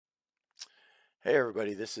Hey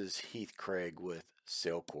everybody, this is Heath Craig with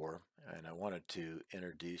SailCore, and I wanted to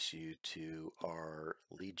introduce you to our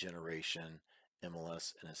lead generation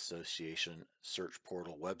MLS and association search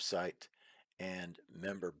portal website and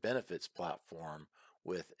member benefits platform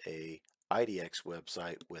with a IDX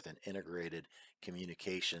website with an integrated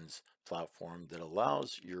communications platform that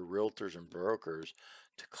allows your realtors and brokers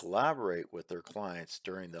to collaborate with their clients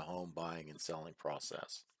during the home buying and selling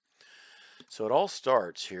process. So it all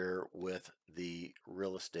starts here with the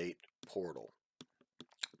real estate portal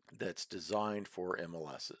that's designed for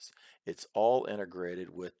MLSs. It's all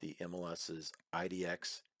integrated with the MLS's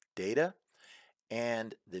IDX data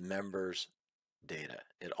and the members' data.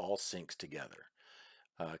 It all syncs together.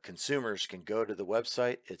 Consumers can go to the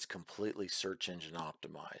website. It's completely search engine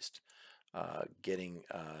optimized, getting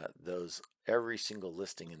those every single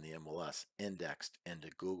listing in the MLS indexed into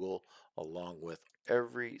Google along with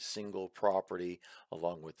every single property,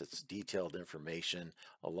 along with its detailed information,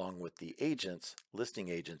 along with the listing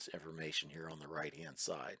agents information here on the right hand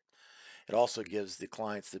side. It also gives the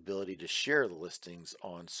clients the ability to share the listings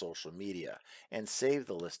on social media and save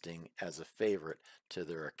the listing as a favorite to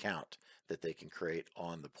their account that they can create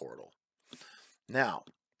on the portal. Now,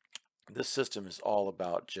 this system is all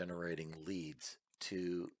about generating leads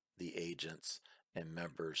to the agents and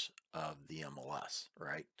members of the MLS,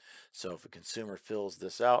 right? So if a consumer fills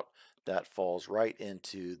this out, that falls right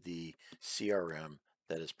into the CRM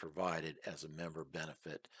that is provided as a member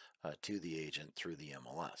benefit to the agent through the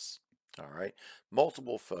MLS. All right,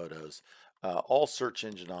 multiple photos, all search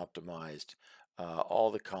engine optimized,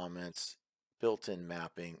 all the comments, built-in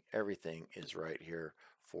mapping, everything is right here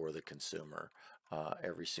for the consumer.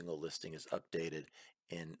 Every single listing is updated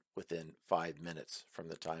in within 5 minutes from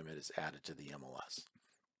the time it is added to the MLS.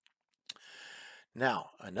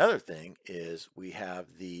 Now, another thing is we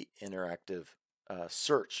have the interactive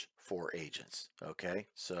search for agents. Okay,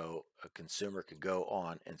 so a consumer can go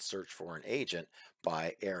on and search for an agent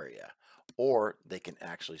by area, or they can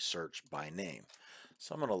actually search by name.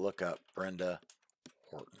 So I'm going to look up Brenda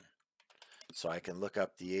Horton. So I can look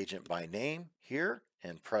up the agent by name here,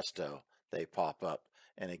 and presto, they pop up.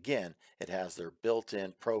 And again, it has their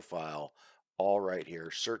built-in profile all right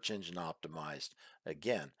here, search engine optimized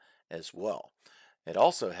again as well. It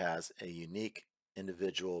also has a unique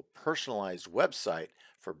individual personalized website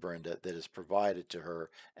for Brenda that is provided to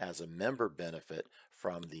her as a member benefit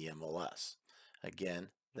from the MLS. Again,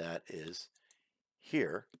 that is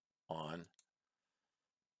here on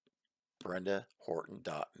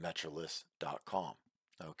brendahorton.metrolist.com.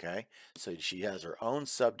 Okay, so she has her own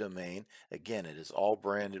subdomain. Again, it is all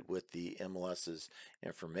branded with the MLS's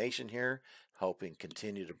information here, helping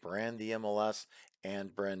continue to brand the MLS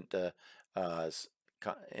and Brenda's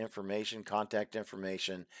information, contact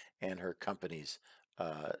information, and her company's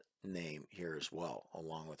name here as well,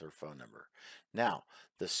 along with her phone number. Now,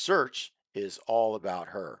 the search is all about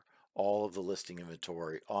her. All of the listing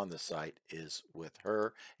inventory on the site is with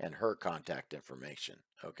her and her contact information.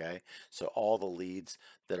 Okay, so all the leads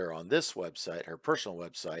that are on this website, her personal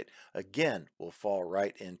website, again will fall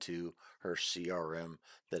right into her CRM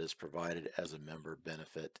that is provided as a member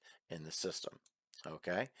benefit in the system.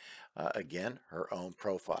 Okay, again, her own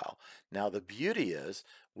profile. Now, the beauty is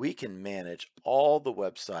we can manage all the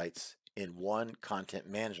websites in one content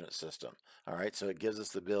management system. All right, so it gives us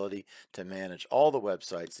the ability to manage all the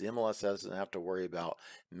websites. The MLS doesn't have to worry about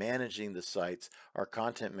managing the sites. Our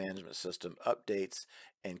content management system updates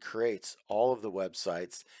and creates all of the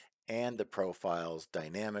websites and the profiles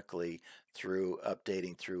dynamically through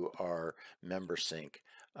updating through our MemberSync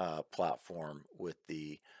platform with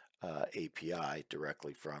the API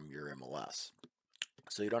directly from your MLS.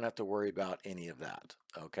 So you don't have to worry about any of that,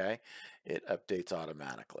 okay? It updates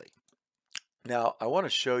automatically. Now, I want to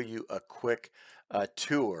show you a quick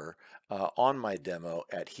tour on my demo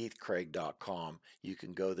at heathcraig.com. You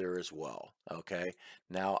can go there as well, okay?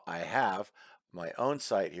 Now, I have my own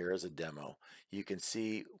site here as a demo. You can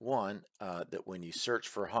see that when you search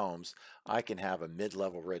for homes, I can have a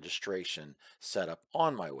mid-level registration set up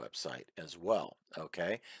on my website as well,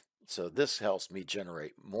 okay? So this helps me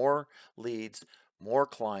generate more leads, more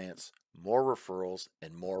clients, more referrals,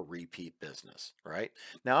 and more repeat business, right?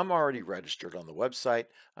 Now I'm already registered on the website.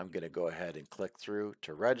 I'm going to go ahead and click through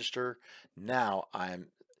to register. Now I'm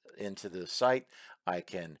into the site. I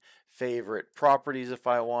can favorite properties if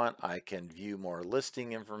I want. I can view more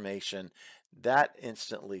listing information. That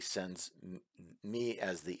instantly sends me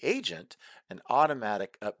as the agent an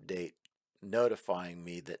automatic update notifying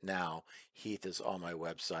me that now Heath is on my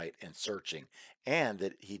website and searching, and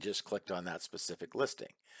that he just clicked on that specific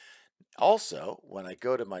listing. Also, when I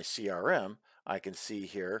go to my CRM, I can see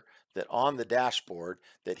here that on the dashboard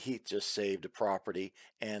that Heath just saved a property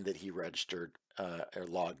and that he registered or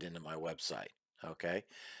logged into my website. Okay.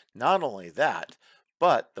 Not only that,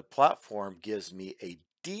 but the platform gives me a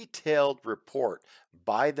detailed report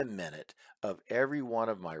by the minute of every one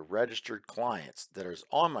of my registered clients that is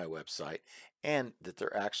on my website and that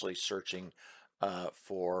they're actually searching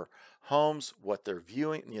for homes, what they're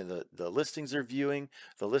viewing, the listings they're viewing,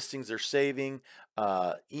 the listings they're saving,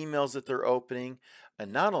 emails that they're opening.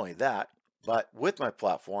 And not only that, but with my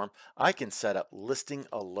platform, I can set up listing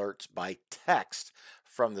alerts by text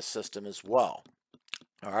from the system as well.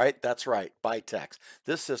 All right, that's right, by text.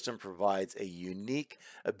 This system provides a unique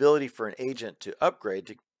ability for an agent to upgrade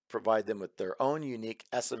to provide them with their own unique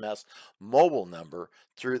SMS mobile number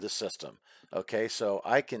through the system. Okay, so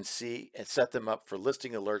I can see and set them up for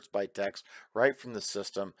listing alerts by text right from the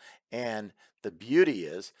system. And the beauty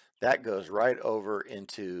is that goes right over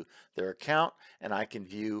into their account and I can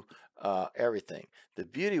view everything. The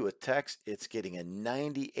beauty with text, it's getting a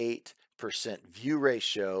 98% view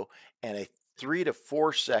ratio and a 3 to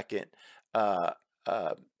 4 second uh,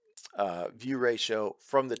 uh, view ratio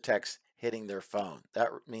from the text hitting their phone. That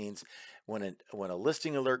means when a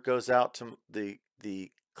listing alert goes out to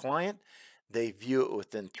the client, they view it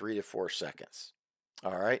within 3 to 4 seconds.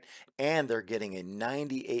 All right, and they're getting a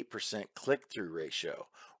 98% click-through ratio,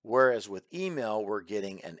 whereas with email we're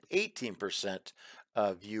getting an 18%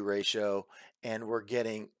 view ratio, and we're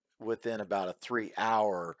getting within about a 3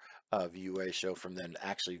 hour view ratio from them to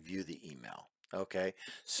actually view the email. Okay,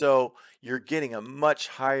 so you're getting a much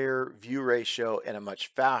higher view ratio and a much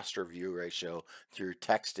faster view ratio through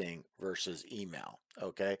texting versus email.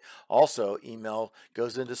 Okay, also email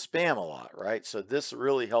goes into spam a lot, right? So this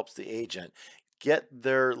really helps the agent get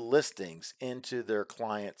their listings into their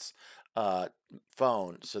client's uh,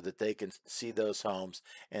 phone so that they can see those homes,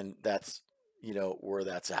 and that's where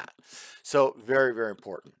that's at. So very, very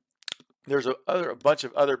important. There's a bunch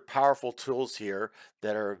of other powerful tools here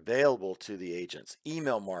that are available to the agents.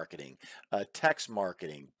 Email marketing, text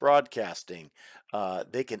marketing, broadcasting.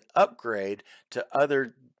 They can upgrade to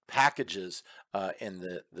other packages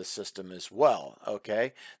in the system as well.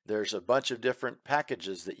 Okay, there's a bunch of different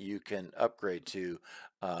packages that you can upgrade to,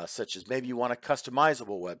 such as maybe you want a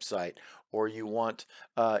customizable website, or you want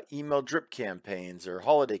email drip campaigns or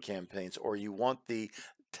holiday campaigns, or you want the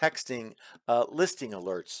texting listing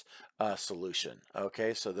alerts solution.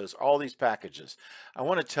 Okay, so there's all these packages. I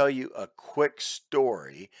want to tell you a quick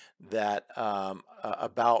story that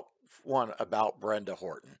about Brenda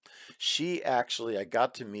Horton. She actually, I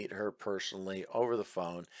got to meet her personally over the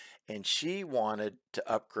phone, and she wanted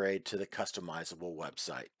to upgrade to the customizable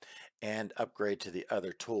website and upgrade to the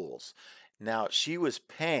other tools. Now, she was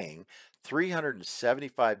paying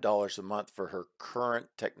 $375 a month for her current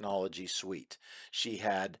technology suite. She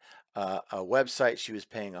had a website she was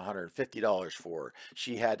paying $150 for.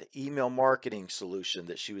 She had email marketing solution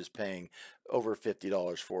that she was paying over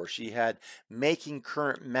 $50 for. She had Making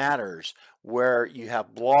Current Matters, where you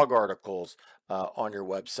have blog articles on your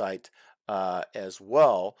website as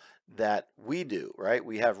well, that we do, right?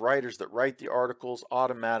 We have writers that write the articles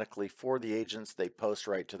automatically for the agents. They post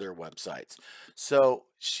right to their websites. So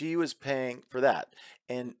she was paying for that.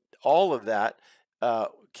 And all of that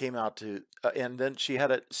came out to, and then she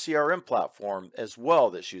had a CRM platform as well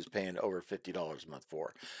that she was paying over $50 a month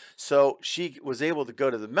for. So she was able to go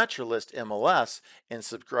to the MetroList MLS and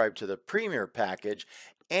subscribe to the Premier package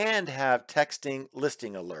and have texting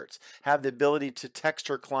listing alerts, have the ability to text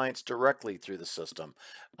her clients directly through the system,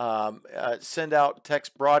 send out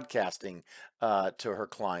text broadcasting to her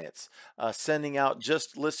clients, sending out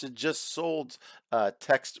just listed, just sold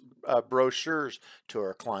text brochures to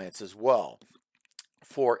her clients as well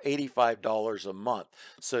for $85 a month.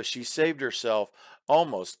 So she saved herself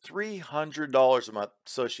almost $300 a month.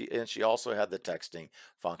 So she also had the texting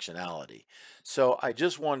functionality. So I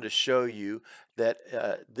just wanted to show you that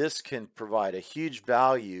this can provide a huge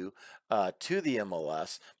value to the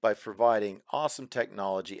MLS by providing awesome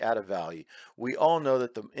technology at a value. We all know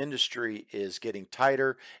that the industry is getting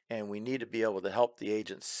tighter, and we need to be able to help the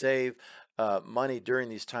agents save money during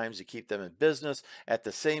these times to keep them in business. At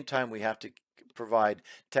the same time, we have to provide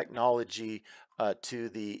technology to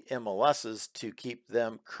the MLSs to keep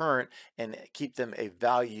them current and keep them a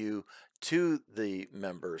value to the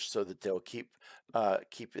members so that they'll keep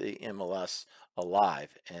the MLS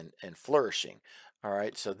alive and flourishing. All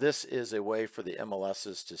right, so this is a way for the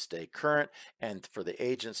MLSs to stay current and for the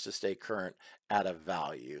agents to stay current at a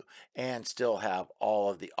value and still have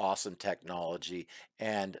all of the awesome technology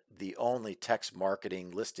and the only text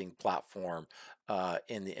marketing listing platform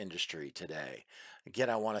in the industry today. Again,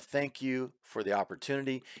 I want to thank you for the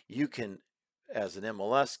opportunity. You can, as an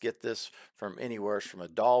MLS, get this from anywhere from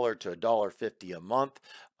 $1 to $1.50 a month,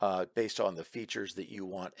 based on the features that you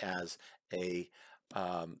want as a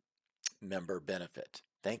member benefit.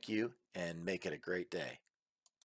 Thank you, and make it a great day.